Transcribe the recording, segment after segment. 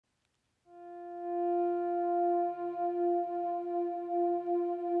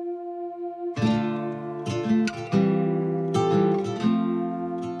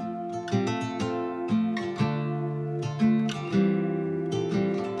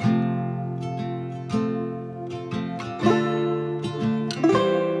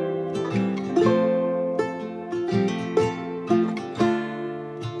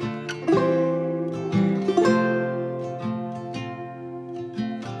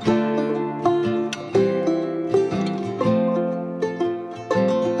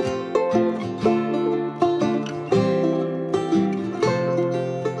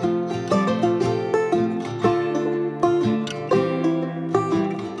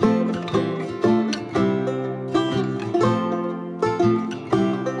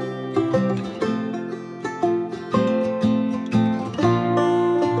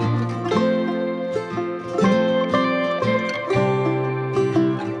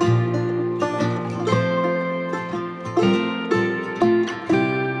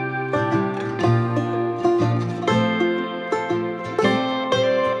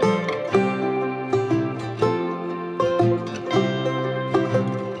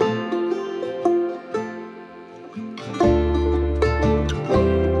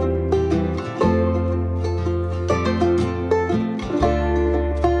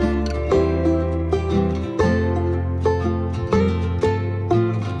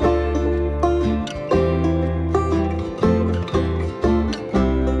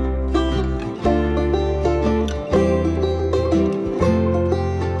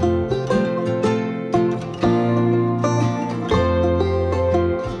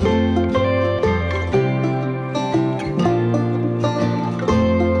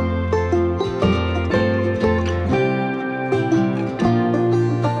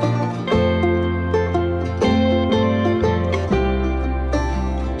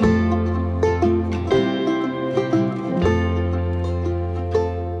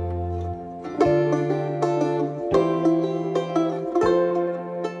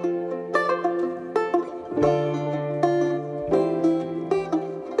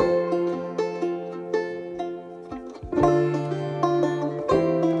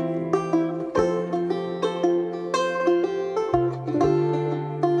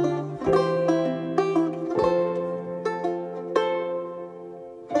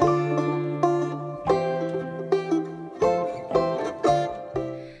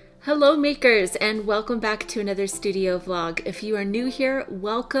Hello makers, and welcome back to another studio vlog. If you are new here,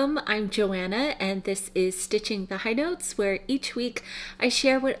 welcome. I'm Joanna and this is Stitching the High Notes, where each week I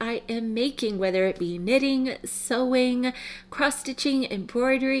share what I am making, whether it be knitting, sewing, cross-stitching,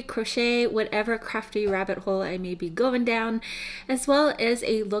 embroidery, crochet, whatever crafty rabbit hole I may be going down, as well as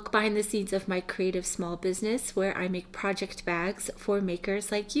a look behind the scenes of my creative small business where I make project bags for makers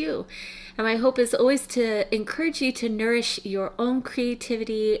like you. And my hope is always to encourage you to nourish your own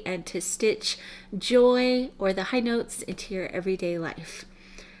creativity and to stitch joy or the high notes into your everyday life.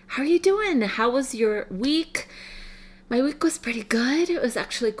 How are you doing? How was your week? My week was pretty good. It was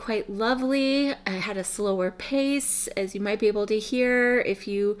actually quite lovely. I had a slower pace, as you might be able to hear if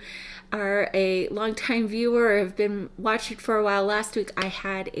you are a longtime viewer or have been watching for a while. Last week I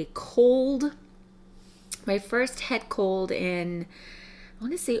had a cold, my first head cold in, I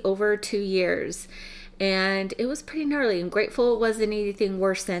want to say, over 2 years. And it was pretty gnarly. I'm grateful it wasn't anything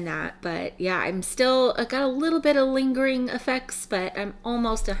worse than that. But yeah, I got a little bit of lingering effects, but I'm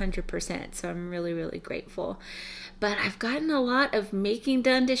almost 100%. So I'm really, really grateful. But I've gotten a lot of making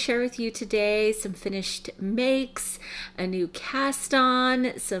done to share with you today. Some finished makes, a new cast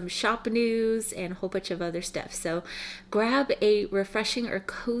on, some shop news, and a whole bunch of other stuff. So grab a refreshing or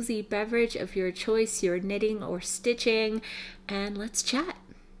cozy beverage of your choice, your knitting or stitching, and let's chat.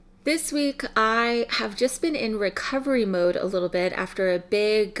 This week, I have just been in recovery mode a little bit after a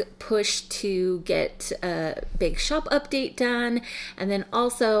big push to get a big shop update done. And then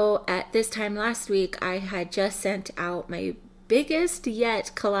also at this time last week, I had just sent out my biggest yet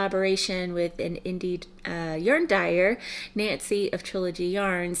collaboration with an indie yarn dyer, Nancy of Trilogy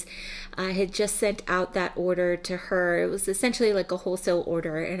Yarns. I had just sent out that order to her. It was essentially like a wholesale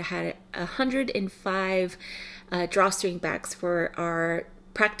order, and it had 105 drawstring bags for our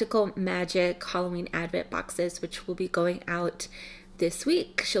Practical Magic Halloween Advent boxes, which will be going out this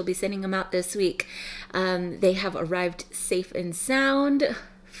week. She'll be sending them out this week. They have arrived safe and sound.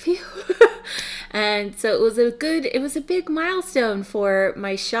 Phew. And so it was a big milestone for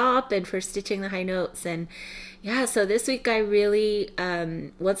my shop and for Stitching the High Notes. And yeah, so this week I really,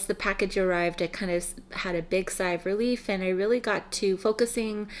 once the package arrived, I kind of had a big sigh of relief, and I really got to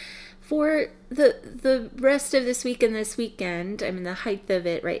focusing for the rest of this week and this weekend. I'm in the height of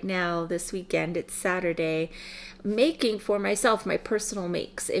it right now. This weekend, it's Saturday, making for myself my personal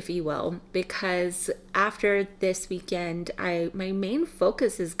makes, if you will, because after this weekend, my main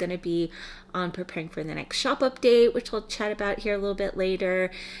focus is going to be on preparing for the next shop update, which I'll chat about here a little bit later.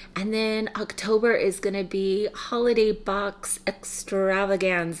 And then October is going to be holiday box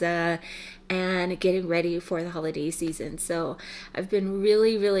extravaganza and getting ready for the holiday season. So I've been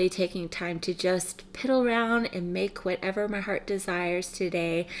really, really taking time to just piddle around and make whatever my heart desires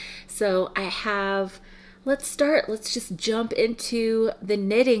today. So let's just jump into the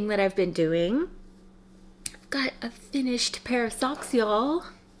knitting that I've been doing. I've got a finished pair of socks, y'all.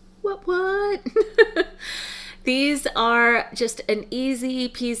 What? These are just an easy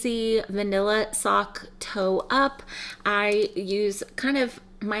peasy vanilla sock toe up. I use kind of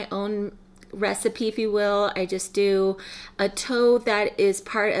my own recipe, if you will. I just do a toe that is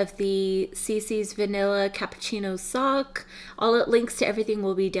part of the CC's Vanilla Cappuccino sock. All the links to everything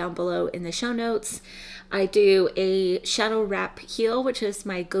will be down below in the show notes. I do a shadow wrap heel, which is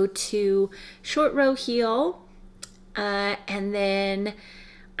my go-to short row heel. And then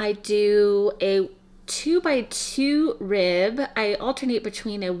I do a 2x2 rib. I alternate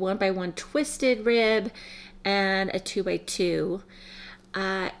between a 1x1 twisted rib and a 2x2.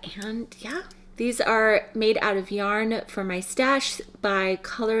 And yeah, these are made out of yarn from my stash by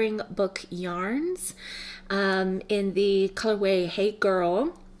Coloring Book Yarns in the colorway Hey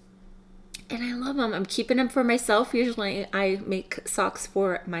Girl. And I love them. I'm keeping them for myself. Usually I make socks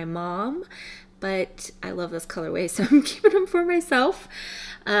for my mom, but I love this colorway, so I'm keeping them for myself.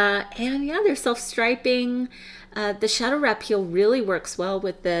 And yeah, they're self-striping. The shadow wrap heel really works well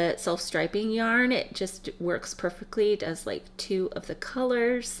with the self-striping yarn. It just works perfectly. It does like 2 of the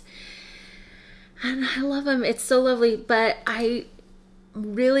colors. And I love them. It's so lovely. But I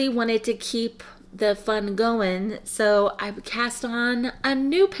really wanted to keep the fun going, so I cast on a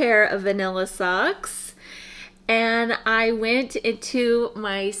new pair of vanilla socks. And I went into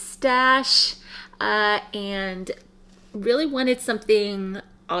my stash and really wanted something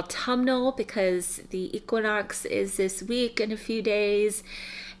autumnal because the equinox is this week in a few days,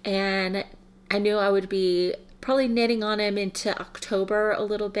 and I knew I would be probably knitting on them into October a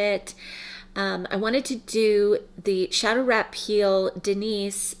little bit. I wanted to do the shadow wrap heel.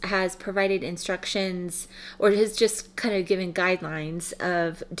 Denise has provided instructions, or has just kind of given guidelines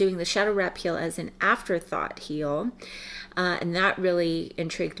of doing the shadow wrap heel as an afterthought heel. And that really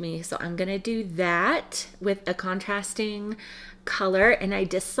intrigued me. So I'm going to do that with a contrasting color. And I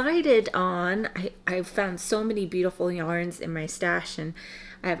decided on, I found so many beautiful yarns in my stash, and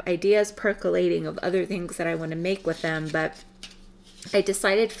I have ideas percolating of other things that I want to make with them. But I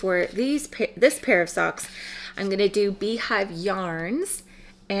decided for this pair of socks, I'm going to do Beehive yarns.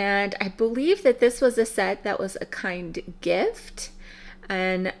 And I believe that this was a set that was a kind gift.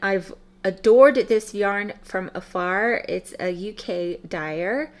 And I've adored this yarn from afar. It's a UK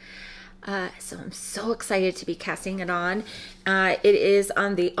dyer. So I'm so excited to be casting it on. It is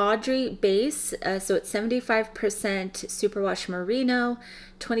on the Audrey base. So it's 75% superwash merino,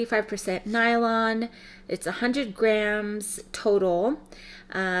 25% nylon. It's 100 grams total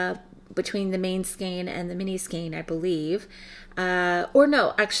between the main skein and the mini skein, I believe. Or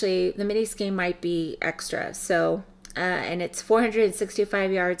no, actually the mini skein might be extra. So, and it's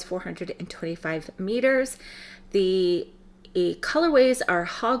 465 yards, 425 meters. The colorways are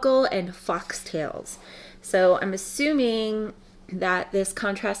Hoggle and Foxtales. So I'm assuming that this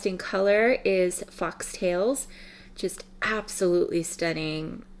contrasting color is Foxtales. Just absolutely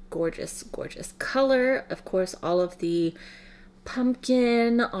stunning, gorgeous, gorgeous color. Of course, all of the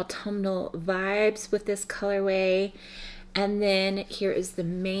pumpkin autumnal vibes with this colorway. And then here is the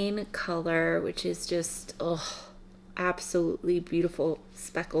main color, which is just, oh, absolutely beautiful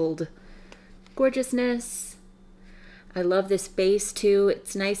speckled gorgeousness. I love this base too.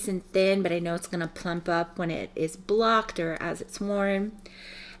 It's nice and thin, but I know it's going to plump up when it is blocked or as it's worn.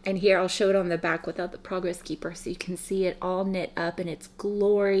 And here I'll show it on the back without the progress keeper so you can see it all knit up in its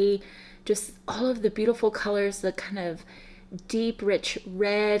glory. Just all of the beautiful colors, the kind of deep, rich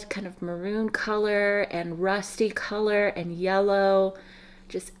red, kind of maroon color and rusty color and yellow.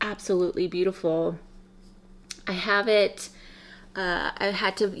 Just absolutely beautiful. I have it, I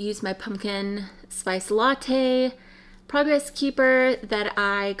had to use my pumpkin spice latte progress keeper that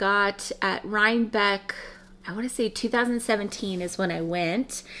I got at Rhinebeck. I want to say 2017 is when I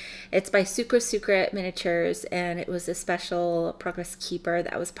went. It's by Secret Miniatures, and it was a special progress keeper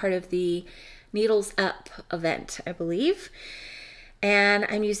that was part of the Needles Up event, I believe. And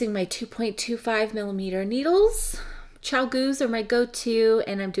I'm using my 2.25 millimeter needles. Chalgoos are my go-to,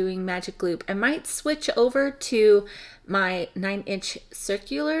 and I'm doing magic loop. I might switch over to my 9-inch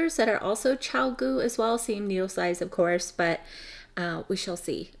circulars that are also Chalgoo as well, same needle size of course, but we shall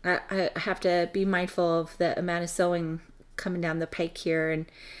see. I have to be mindful of the amount of sewing coming down the pike here and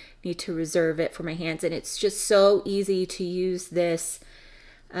need to reserve it for my hands. And it's just so easy to use this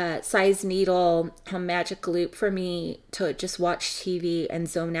size needle on magic loop for me to just watch TV and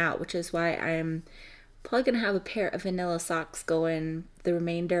zone out, which is why I'm probably gonna have a pair of vanilla socks going the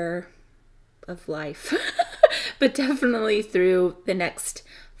remainder of life, but definitely through the next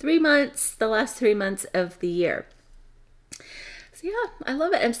 3 months, the last 3 months of the year. So yeah, I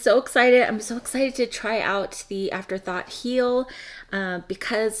love it. I'm so excited. I'm so excited to try out the Afterthought heel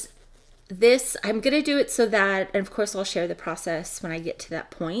because this, I'm gonna do it so that, and of course I'll share the process when I get to that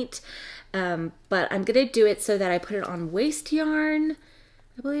point, but I'm gonna do it so that I put it on waste yarn,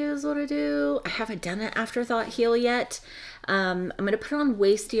 I believe is what I do. I haven't done an Afterthought heel yet. I'm going to put it on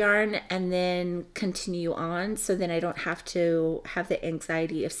waste yarn and then continue on, so then I don't have to have the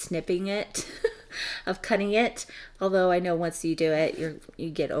anxiety of snipping it, of cutting it. Although I know once you do it, you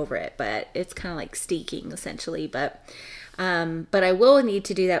get over it, but it's kind of like steaking essentially. But I will need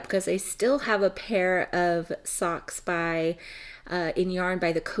to do that because I still have a pair of socks by in yarn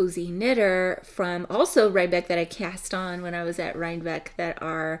by the Cozy Knitter from also Rhinebeck that I cast on when I was at Rhinebeck that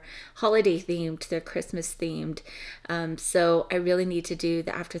are holiday themed, they're Christmas themed. So I really need to do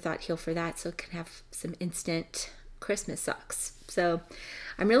the Afterthought heel for that so it can have some instant Christmas socks. So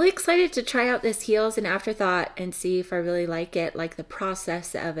I'm really excited to try out this heel as an Afterthought and see if I really like it, like the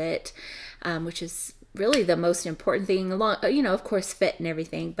process of it, which is really the most important thing, along, you know, of course fit and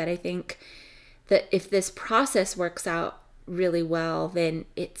everything, but I think that if this process works out really well, then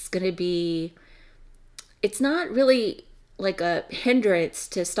it's going to be, it's not really like a hindrance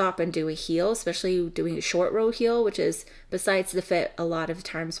to stop and do a heel, especially doing a short row heel, which is besides the fit a lot of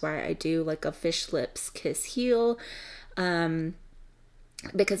times why I do like a fish lips kiss heel, because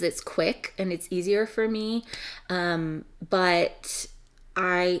it's quick and it's easier for me. But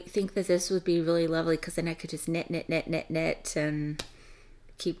I think that this would be really lovely because then I could just knit and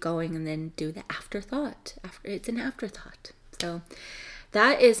keep going and then do the Afterthought. It's an Afterthought. So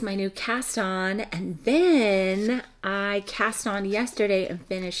that is my new cast on. And then I cast on yesterday and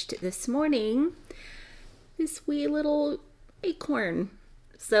finished this morning this wee little acorn.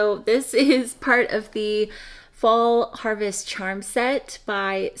 So this is part of the Fall Harvest Charm Set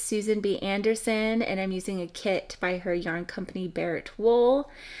by Susan B. Anderson, and I'm using a kit by her yarn company Barrett Wool.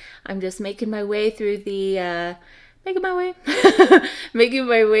 I'm just making my way through the making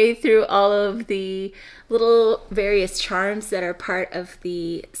my way through all of the little various charms that are part of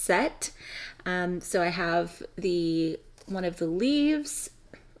the set. So I have one of the leaves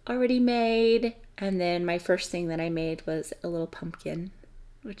already made, and then my first thing that I made was a little pumpkin,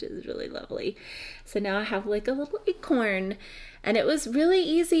 which is really lovely. So now I have like a little acorn, and it was really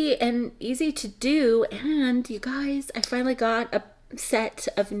easy to do. And you guys, I finally got a set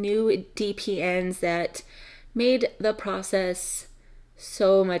of new DPNs that made the process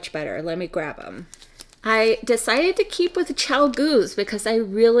so much better. Let me grab them. I decided to keep with ChiaoGoo's because I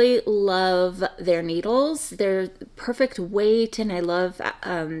really love their needles. They're perfect weight, and I love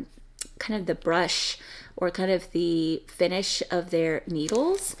kind of the brush or kind of the finish of their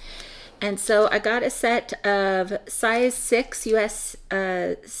needles. And so I got a set of size 6, US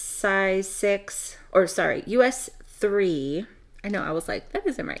 3. I know, I was like, that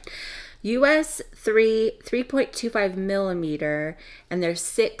isn't right. US 3, 3.25 millimeter, and they're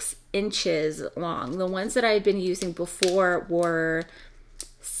 6 inches long. The ones that I had been using before were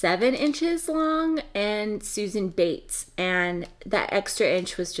 7 inches long and Susan Bates, and that extra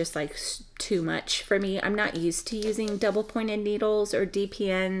inch was just like too much for me. I'm not used to using double pointed needles or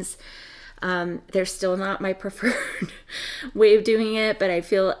DPNs. They're still not my preferred way of doing it, but I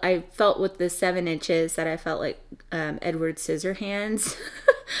felt with the 7 inches that I felt like Edward Scissorhands.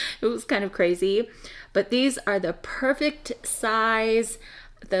 It was kind of crazy, but these are the perfect size.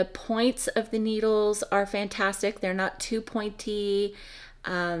 The points of the needles are fantastic. They're not too pointy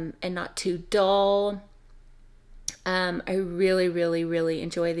and not too dull. I really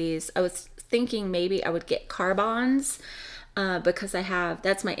enjoy these. I was thinking maybe I would get carbons because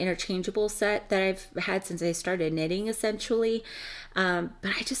that's my interchangeable set that I've had since I started knitting, essentially. But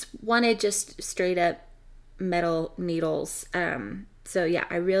I just wanted just straight up metal needles. So yeah,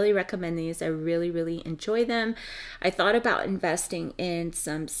 I really recommend these. I really enjoy them. I thought about investing in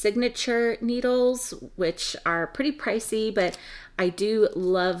some signature needles, which are pretty pricey, but I do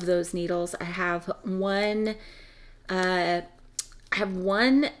love those needles. I have one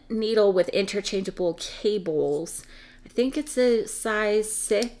needle with interchangeable cables. I think it's a size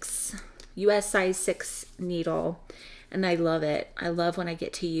 6, US size 6 needle, and I love it. I love when I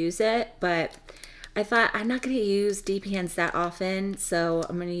get to use it, but I thought I'm not going to use DPNs that often, so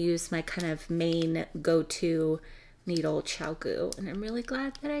I'm going to use my kind of main go-to needle, ChiaoGoo, and I'm really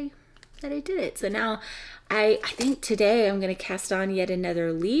glad that I did it. So now I think today I'm going to cast on yet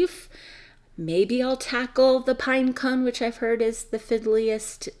another leaf. Maybe I'll tackle the pine cone, which I've heard is the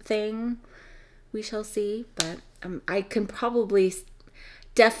fiddliest thing. We shall see, but I can probably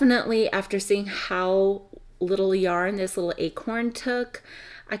definitely, after seeing how little yarn this little acorn took,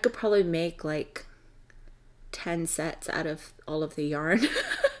 I could probably make like 10 sets out of all of the yarn.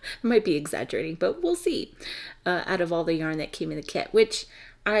 Might be exaggerating, but we'll see. Out of all the yarn that came in the kit, which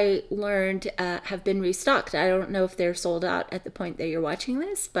I learned have been restocked. I don't know if they're sold out at the point that you're watching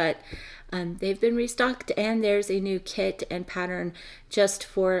this, but they've been restocked, and there's a new kit and pattern just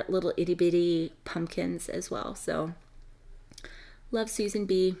for little itty bitty pumpkins as well. So love Susan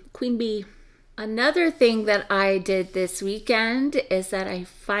B, Queen Bee. Another thing that I did this weekend is that I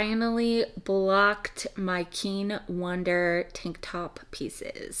finally blocked my Keane Wonder tank top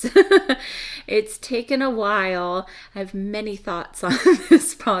pieces. It's taken a while. I have many thoughts on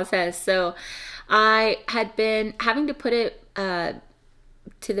this process. So I had been having to put it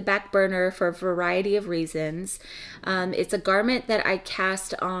to the back burner for a variety of reasons. It's a garment that I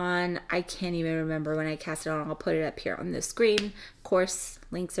cast on, I can't even remember when I cast it on. I'll put it up here on the screen. Of course,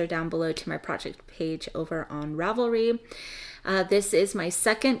 links are down below to my project page over on Ravelry. This is my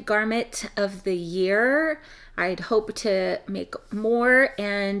second garment of the year. I'd hope to make more,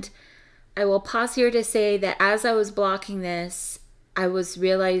 and I will pause here to say that as I was blocking this, I was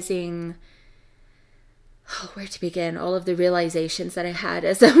realizing, where to begin, all of the realizations that I had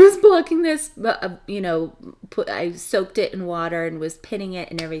as I was blocking this. You know, I soaked it in water and was pinning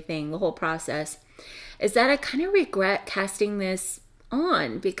it and everything, the whole process, is that I kind of regret casting this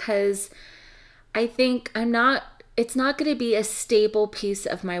on, because I think it's not going to be a staple piece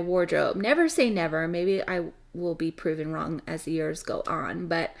of my wardrobe. Never say never. Maybe I will be proven wrong as the years go on,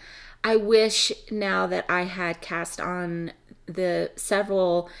 but I wish now that I had cast on the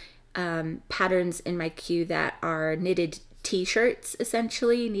several patterns in my queue that are knitted t-shirts,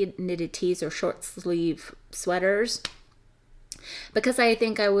 essentially, knitted tees or short sleeve sweaters, because I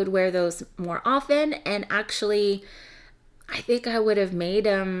think I would wear those more often. And actually, I think I would have made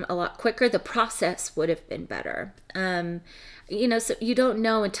them a lot quicker. The process would have been better. You know, so you don't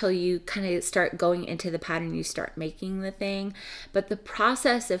know until you kind of start going into the pattern, you start making the thing. But the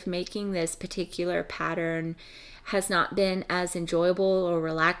process of making this particular pattern has not been as enjoyable or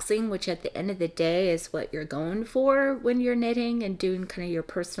relaxing, which at the end of the day is what you're going for when you're knitting and doing kind of your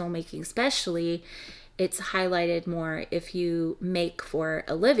personal making. Especially, it's highlighted more if you make for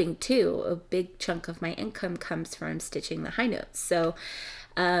a living too. A big chunk of my income comes from stitching the high notes. So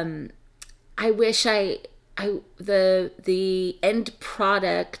I wish the end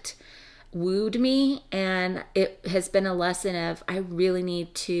product wooed me, and it has been a lesson of I really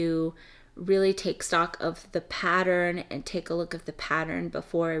need to really take stock of the pattern and take a look at the pattern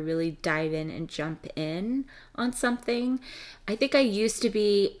before I really dive in and jump in on something. I think I used to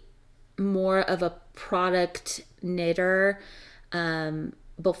be more of a product knitter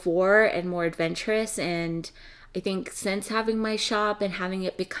before, and more adventurous, and I think since having my shop and having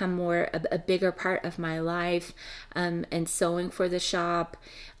it become more a bigger part of my life, and sewing for the shop,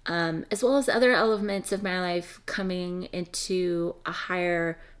 as well as other elements of my life coming into a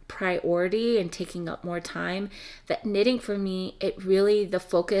higher priority and taking up more time, that knitting for me, it really, the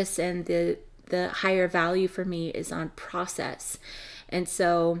focus and the higher value for me is on process. And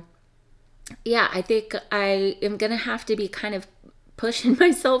so yeah, I think I am gonna have to be kind of pushing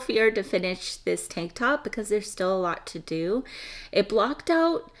myself here to finish this tank top, because there's still a lot to do. It blocked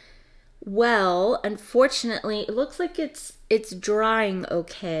out well. Unfortunately, it looks like it's drying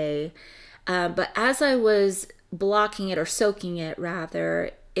okay, but as I was blocking it, or soaking it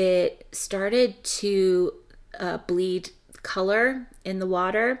rather, it started to bleed color in the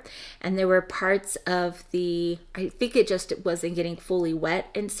water, and there were parts of I think it just wasn't getting fully wet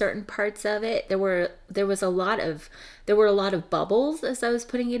in certain parts of it. There were a lot of bubbles as I was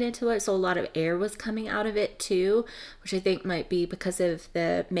putting it into it, so a lot of air was coming out of it too, which I think might be because of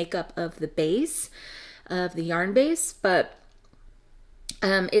the makeup of the base, of the yarn base. But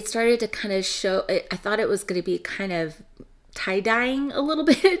it started to kind of show, I thought it was going to be kind of tie-dyeing a little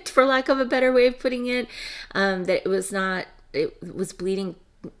bit, for lack of a better way of putting it, that it was not, it was bleeding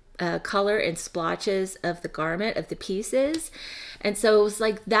color and splotches of the garment, of the pieces. And so it was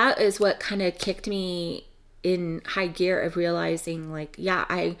like, that is what kind of kicked me in high gear of realizing, like, yeah,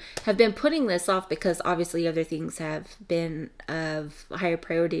 I have been putting this off because obviously other things have been of higher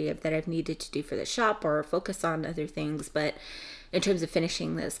priority that I've needed to do for the shop or focus on other things, but in terms of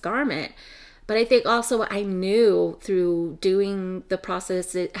finishing this garment. But I think also I knew through doing the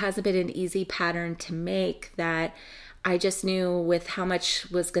process, it hasn't been an easy pattern to make, that I just knew with how much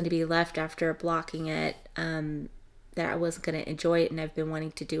was going to be left after blocking it, that I wasn't going to enjoy it, and I've been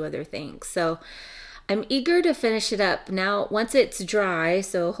wanting to do other things. So I'm eager to finish it up now once it's dry.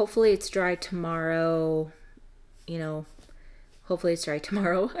 So hopefully it's dry tomorrow, you know, hopefully it's dry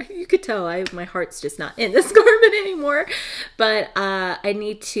tomorrow. You could tell my heart's just not in this garment anymore. But I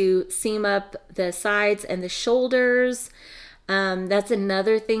need to seam up the sides and the shoulders. That's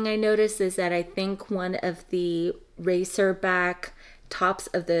another thing I noticed, is that I think one of the racer back tops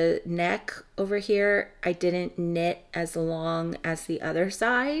of the neck over here, I didn't knit as long as the other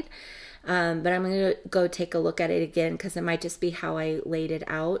side. But I'm going to go take a look at it again, because it might just be how I laid it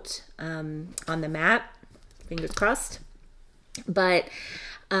out on the mat. Fingers crossed. But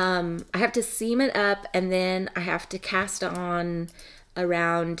I have to seam it up, and then I have to cast on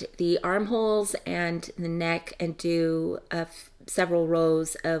around the armholes and the neck and do several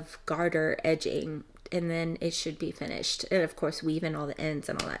rows of garter edging, and then it should be finished. And of course weave in all the ends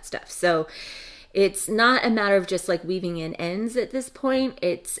and all that stuff. So it's not a matter of just like weaving in ends at this point,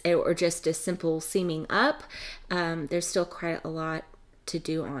 or just a simple seaming up. There's still quite a lot to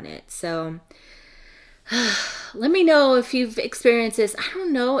do on it. So let me know if you've experienced this. I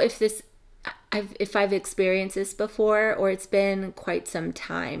don't know if I've experienced this before, or it's been quite some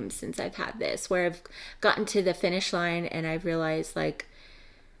time since I've had this, where I've gotten to the finish line and I've realized, like,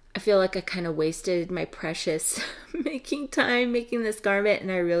 I feel like I kind of wasted my precious making time making this garment, and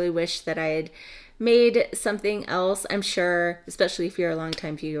I really wish that I had made something else. I'm sure, especially if you're a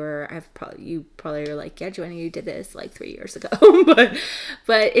longtime viewer, you probably are like, yeah, Joanna, you did this like 3 years ago.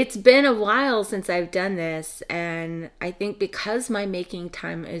 but it's been a while since I've done this, and I think because my knitting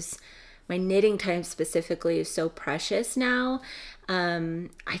time specifically is so precious now, I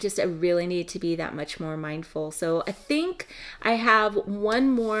really need to be that much more mindful. So I think I have one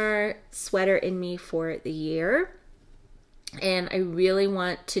more sweater in me for the year, and I really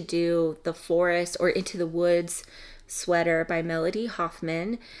want to do the forest or into the woods sweater by Melody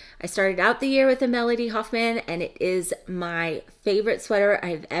Hoffman. I started out the year with a Melody Hoffman, and it is my favorite sweater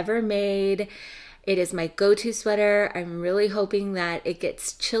I've ever made. It is my go-to sweater. I'm really hoping that it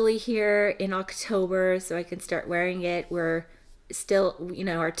gets chilly here in October so I can start wearing it. We're still, you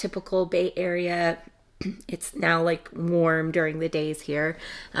know, our typical Bay Area. It's now like warm during the days here,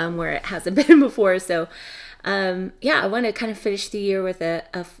 where it hasn't been before. So yeah, I want to kind of finish the year with a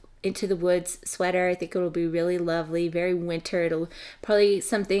Into the Woods sweater. I think it will be really lovely, very winter. It'll probably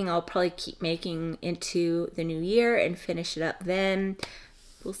something I'll probably keep making into the new year and finish it up then.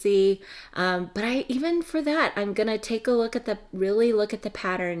 We'll see. But even for that, I'm going to take a look at really look at the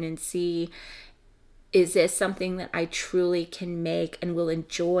pattern and see, is this something that I truly can make and will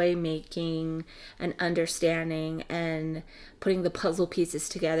enjoy making and understanding and putting the puzzle pieces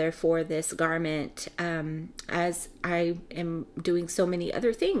together for this garment, as I am doing so many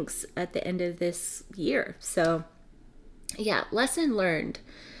other things at the end of this year. So yeah, lesson learned.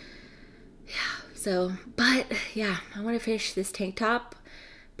 Yeah. So, but yeah, I want to finish this tank top,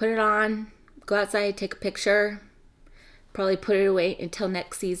 put it on, go outside, take a picture, probably put it away until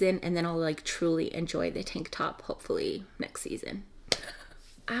next season, and then I'll like truly enjoy the tank top, hopefully next season.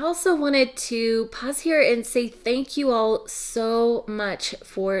 I also wanted to pause here and say thank you all so much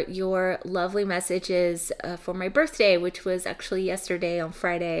for your lovely messages for my birthday, which was actually yesterday on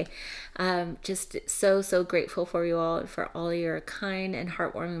Friday. Just so grateful for you all and for all your kind and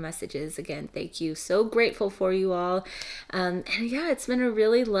heartwarming messages. Again, thank you. So grateful for you all. And yeah, it's been a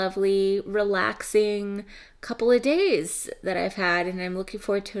really lovely, relaxing couple of days that I've had, and I'm looking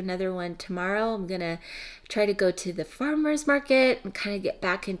forward to another one tomorrow. I'm gonna try to go to the farmer's market and kind of get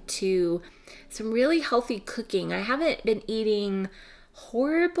back into some really healthy cooking. I haven't been eating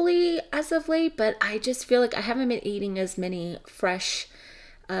horribly as of late, but I just feel like I haven't been eating as many fresh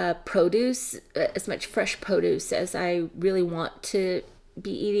produce, as much fresh produce as I really want to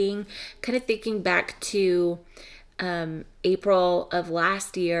be eating. Kind of thinking back to April of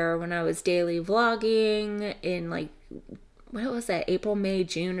last year when I was daily vlogging in like, what was that, April, May,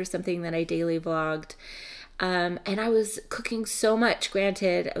 June or something, that I daily vlogged. And I was cooking so much.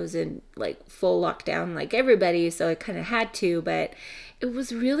 Granted, I was in like full lockdown like everybody, so I kind of had to, but it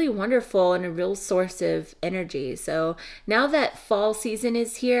was really wonderful and a real source of energy. So now that fall season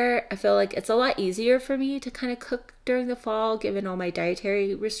is here, I feel like it's a lot easier for me to kind of cook during the fall, given all my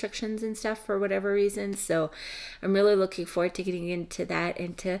dietary restrictions and stuff for whatever reason. So I'm really looking forward to getting into that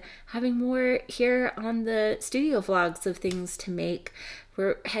and to having more here on the studio vlogs of things to make.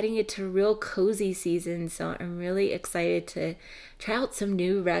 We're heading into real cozy season, so I'm really excited to try out some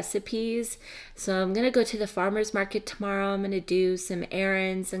new recipes. So I'm going to go to the farmer's market tomorrow. I'm going to do some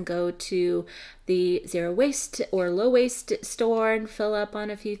errands and go to the zero waste or low waste store and fill up on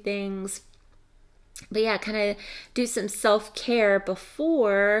a few things. But yeah, kind of do some self-care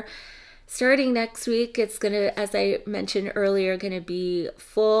before starting next week. It's going to, as I mentioned earlier, going to be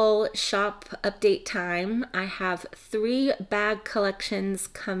full shop update time. I have 3 bag collections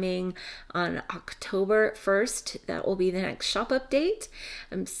coming on October 1st. That will be the next shop update.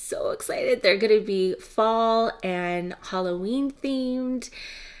 I'm so excited. They're going to be fall and Halloween themed.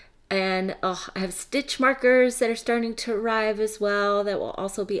 And I have stitch markers that are starting to arrive as well that will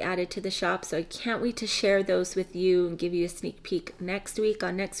also be added to the shop. So I can't wait to share those with you and give you a sneak peek next week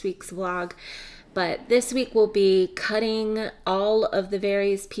on next week's vlog. But this week we'll be cutting all of the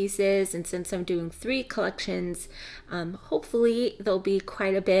various pieces, and since I'm doing 3 collections, hopefully there'll be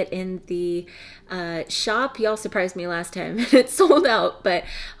quite a bit in the shop. Y'all surprised me last time and it sold out, but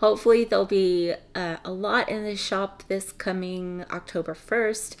hopefully there'll be a lot in the shop this coming October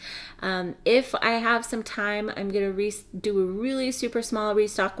 1st. If I have some time, I'm going to do a really super small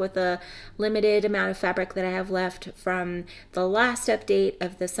restock with a limited amount of fabric that I have left from the last update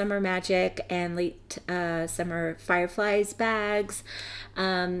of the Summer Magic and late Summer Fireflies bags.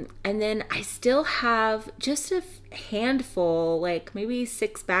 And then I still have just a handful, like maybe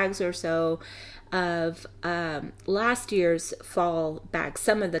 6 bags or so of last year's fall bags,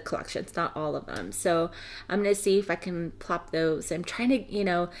 some of the collections, not all of them. So I'm going to see if I can plop those. I'm trying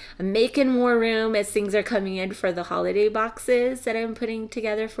to, I'm making more room as things are coming in for the holiday boxes that I'm putting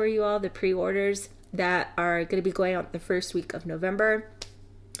together for you all, the pre-orders that are going to be going out the first week of November.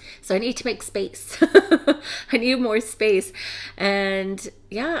 So I need to make space. I need more space. And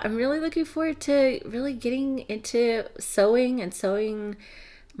yeah, I'm really looking forward to really getting into sewing and sewing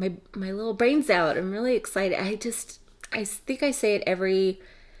my little brains out. I'm really excited. I think I say it every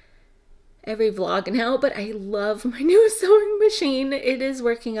vlog now, but I love my new sewing machine. It is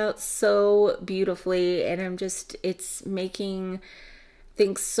working out so beautifully, and it's making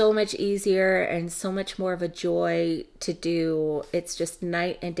things so much easier and so much more of a joy to do. It's just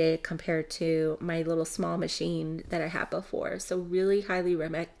night and day compared to my little small machine that I had before. So really highly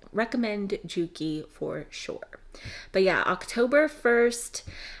recommend Juki for sure. But yeah, October 1st,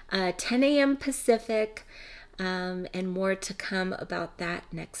 10 a.m. Pacific, and more to come about that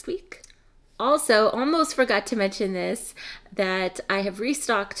next week. Also, almost forgot to mention this, that I have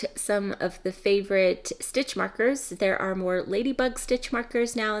restocked some of the favorite stitch markers. There are more ladybug stitch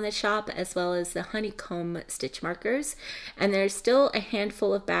markers now in the shop, as well as the honeycomb stitch markers. And there's still a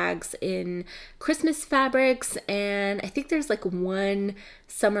handful of bags in Christmas fabrics, and I think there's like one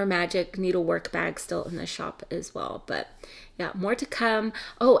Summer Magic needlework bag still in the shop as well. But yeah, more to come.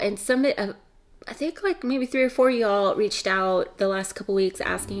 Oh, and some I think like maybe 3 or 4 of y'all reached out the last couple weeks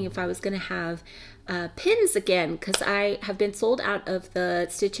asking if I was going to have pins again, because I have been sold out of the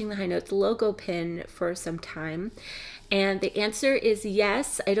Stitching the High Notes logo pin for some time. And the answer is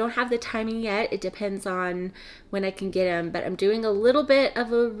yes. I don't have the timing yet. It depends on when I can get them, but I'm doing a little bit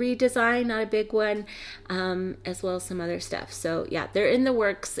of a redesign, not a big one, as well as some other stuff. So yeah, they're in the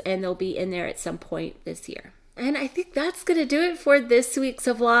works and they'll be in there at some point this year. And I think that's going to do it for this week's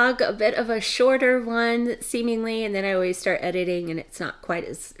vlog. A bit of a shorter one, seemingly, and then I always start editing and it's not quite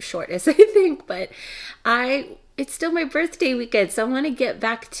as short as I think, but it's still my birthday weekend, so I want to get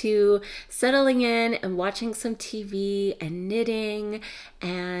back to settling in and watching some TV and knitting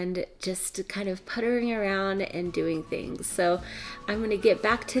and just kind of puttering around and doing things. So I'm going to get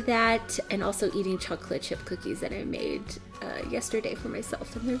back to that, and also eating chocolate chip cookies that I made yesterday for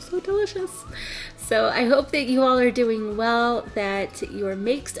myself, and they're so delicious. So I hope that you all are doing well, that your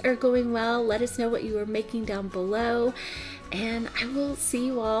makes are going well. Let us know what you are making down below, and I will see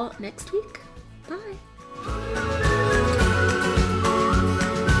you all next week. Bye.